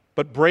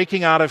 but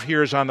breaking out of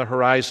here is on the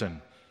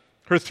horizon.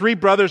 Her 3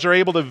 brothers are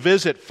able to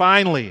visit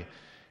finally,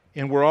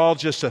 and we're all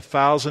just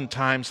 1,000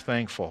 times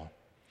thankful.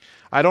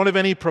 I don't have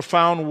any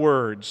profound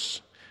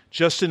words,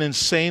 just an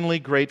insanely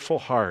grateful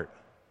heart.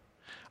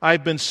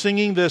 I've been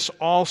singing this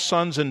all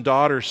sons and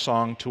daughters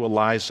song to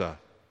Eliza.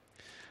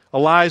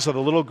 Eliza,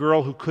 the little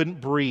girl who couldn't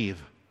breathe.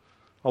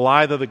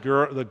 Eliza,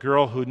 the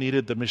girl who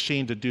needed the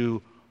machine to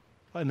do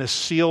in a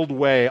sealed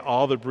way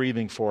all the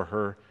breathing for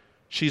her.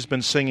 She's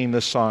been singing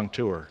this song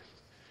to her.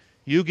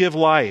 You give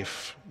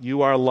life,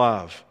 you are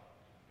love.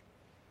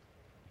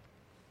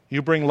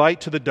 You bring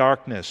light to the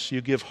darkness,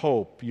 you give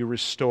hope, you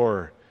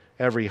restore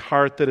every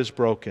heart that is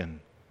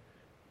broken.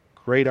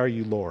 Great are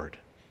you, Lord.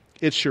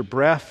 It's your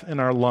breath in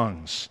our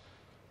lungs,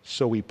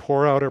 so we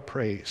pour out our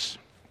praise.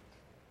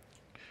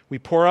 We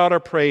pour out our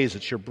praise.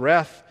 It's your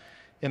breath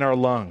in our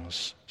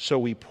lungs, so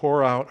we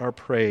pour out our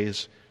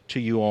praise to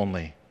you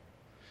only.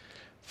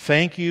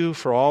 Thank you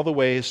for all the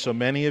ways so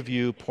many of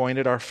you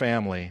pointed our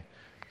family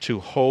to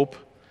hope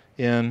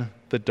in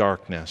the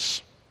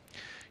darkness.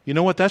 You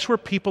know what? That's where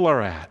people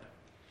are at.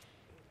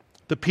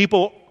 The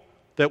people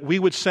that we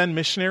would send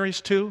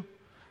missionaries to,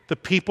 the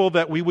people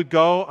that we would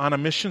go on a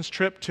missions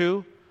trip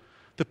to,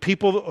 the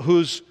people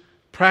whose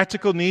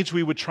practical needs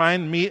we would try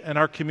and meet in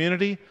our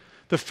community,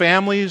 the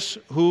families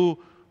who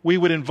we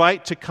would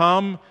invite to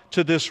come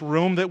to this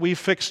room that we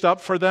fixed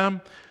up for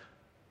them,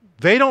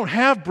 they don't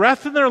have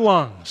breath in their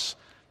lungs.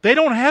 They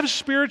don't have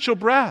spiritual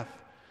breath.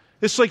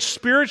 It's like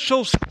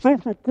spiritual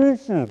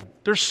suffocation.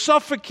 They're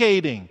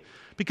suffocating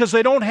because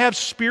they don't have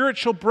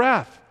spiritual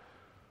breath.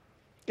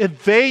 And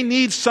they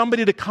need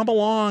somebody to come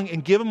along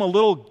and give them a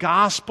little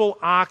gospel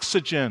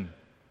oxygen.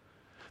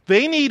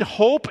 They need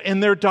hope in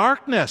their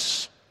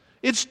darkness.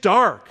 It's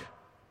dark.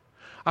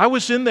 I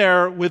was in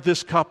there with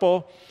this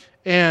couple,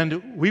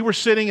 and we were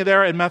sitting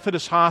there at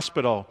Methodist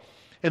Hospital,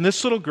 and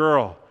this little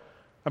girl,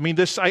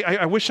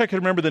 I wish I could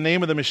remember the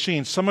name of the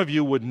machine. Some of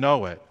you would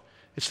know it.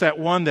 It's that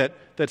one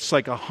that's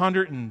like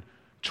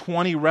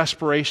 120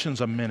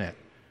 respirations a minute.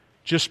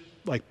 Just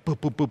like boom,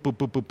 boom, boom, boom,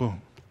 boom, boom,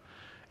 boom.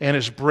 And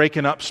it's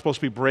supposed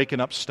to be breaking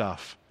up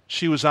stuff.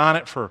 She was on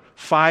it for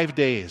 5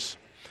 days.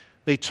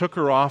 They took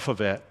her off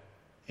of it,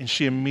 and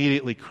she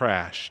immediately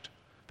crashed.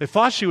 They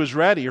thought she was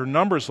ready. Her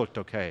numbers looked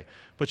okay,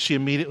 but she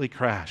immediately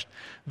crashed.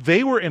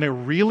 They were in a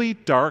really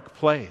dark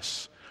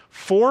place.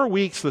 4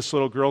 weeks this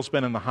little girl's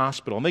been in the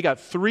hospital, and they got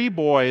 3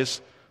 boys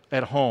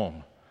at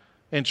home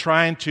and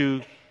trying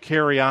to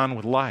carry on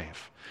with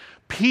life.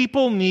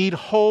 People need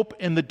hope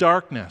in the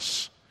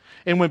darkness.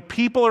 And when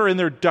people are in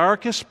their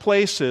darkest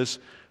places,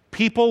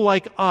 people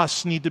like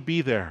us need to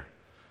be there.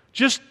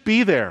 Just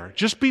be there.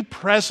 Just be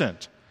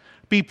present.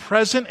 Be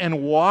present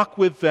and walk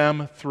with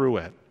them through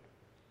it.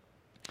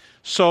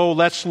 So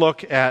let's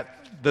look at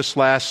these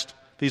last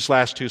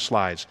 2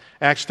 slides.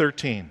 Acts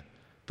 13,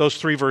 those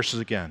 3 verses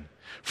again.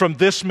 From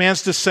this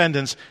man's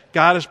descendants,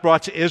 God has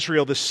brought to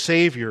Israel the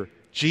Savior,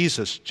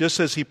 Jesus, just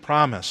as He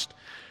promised.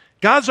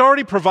 God's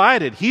already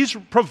provided. He's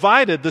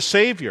provided the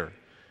Savior.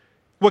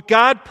 What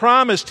God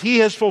promised, He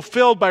has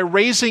fulfilled by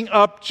raising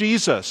up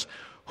Jesus,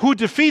 who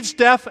defeats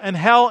death and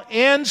hell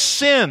and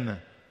sin.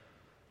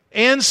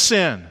 And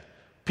sin.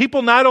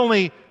 People not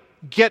only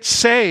get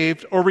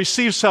saved or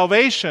receive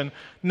salvation,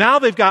 now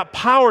they've got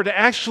power to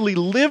actually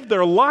live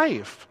their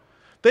life.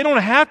 They don't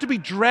have to be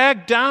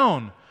dragged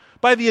down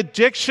by the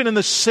addiction and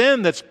the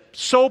sin that's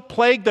so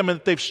plagued them and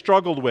that they've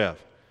struggled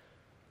with.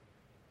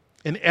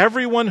 And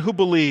everyone who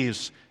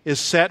believes is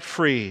set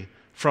free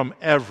from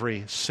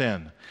every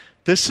sin.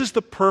 This is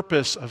the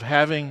purpose of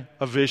having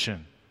a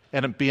vision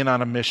and being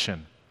on a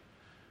mission.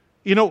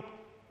 You know,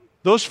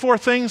 those 4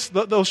 things,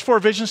 those 4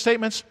 vision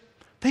statements,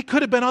 they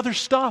could have been other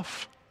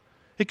stuff.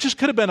 It just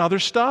could have been other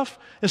stuff.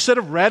 Instead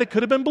of red, it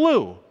could have been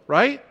blue,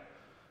 right?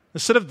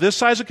 Instead of this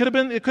size, it could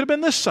have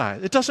been this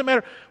size. It doesn't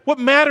matter. What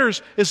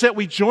matters is that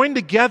we join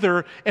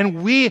together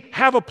and we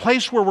have a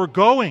place where we're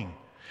going.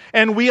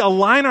 And we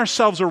align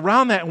ourselves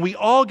around that, and we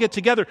all get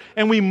together,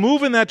 and we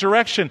move in that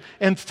direction,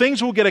 and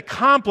things will get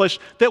accomplished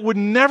that would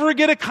never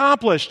get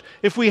accomplished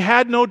if we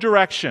had no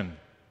direction.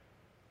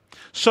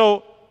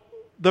 So,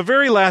 the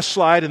very last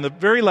slide and the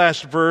very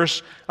last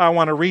verse I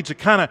want to read to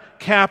kind of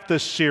cap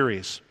this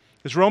series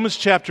is Romans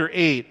chapter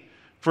 8,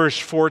 verse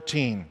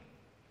 14,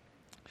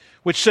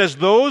 which says,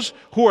 "Those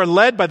who are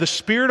led by the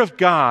Spirit of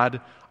God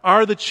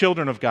are the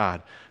children of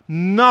God."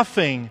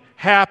 Nothing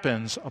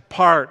happens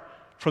apart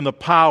from the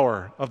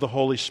power of the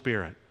Holy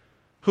Spirit,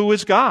 who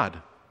is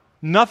God.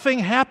 Nothing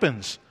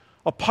happens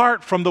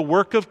apart from the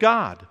work of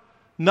God.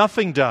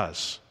 Nothing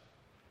does.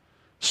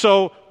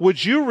 So,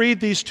 would you read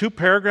these 2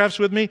 paragraphs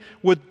with me?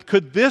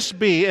 Could this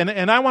be,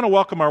 and I want to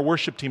welcome our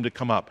worship team to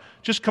come up.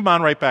 Just come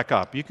on right back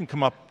up. You can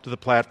come up to the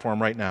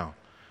platform right now.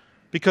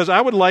 Because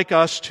I would like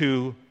us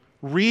to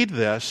read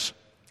this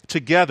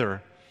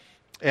together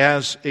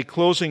as a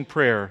closing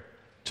prayer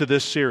to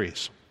this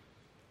series.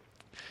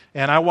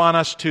 And I want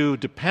us to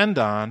depend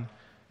on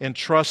and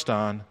trust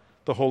on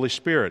the Holy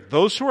Spirit.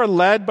 Those who are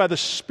led by the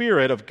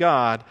Spirit of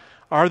God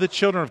are the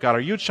children of God. Are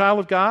you a child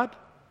of God?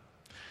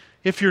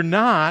 If you're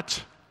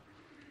not,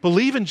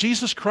 believe in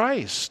Jesus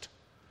Christ.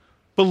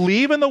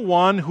 Believe in the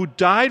one who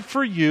died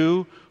for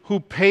you,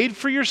 who paid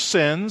for your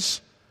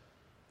sins.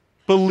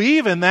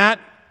 Believe in that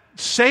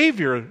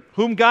Savior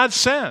whom God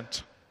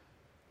sent.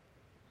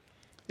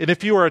 And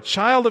if you are a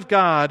child of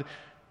God,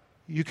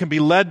 you can be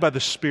led by the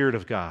Spirit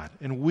of God.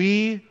 And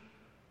we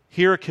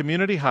here at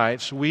Community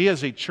Heights, we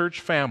as a church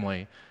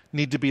family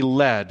need to be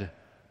led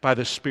by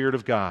the Spirit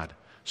of God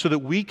so that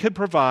we can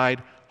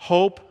provide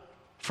hope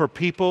for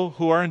people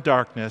who are in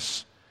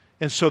darkness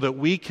and so that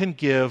we can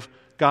give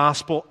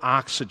gospel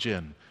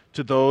oxygen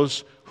to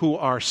those who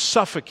are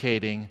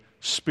suffocating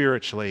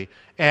spiritually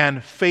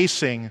and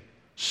facing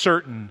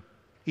certain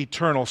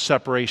eternal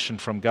separation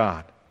from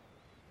God.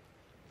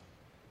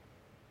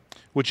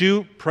 Would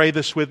you pray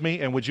this with me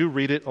and would you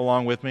read it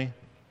along with me?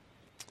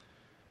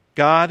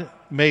 God,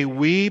 may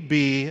we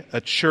be a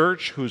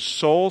church whose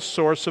sole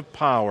source of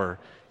power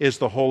is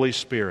the Holy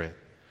Spirit.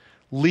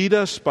 Lead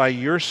us by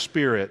your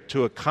Spirit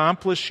to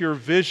accomplish your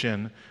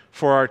vision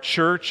for our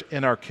church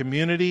and our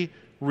community,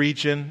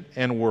 region,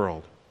 and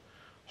world.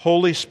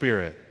 Holy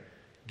Spirit,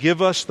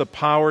 give us the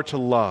power to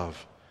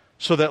love,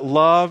 so that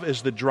love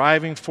is the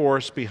driving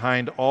force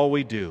behind all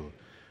we do,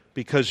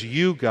 because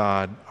you,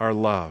 God, are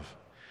love.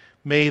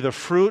 May the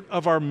fruit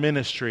of our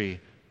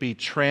ministry be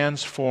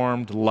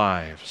transformed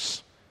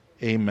lives.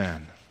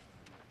 Amen.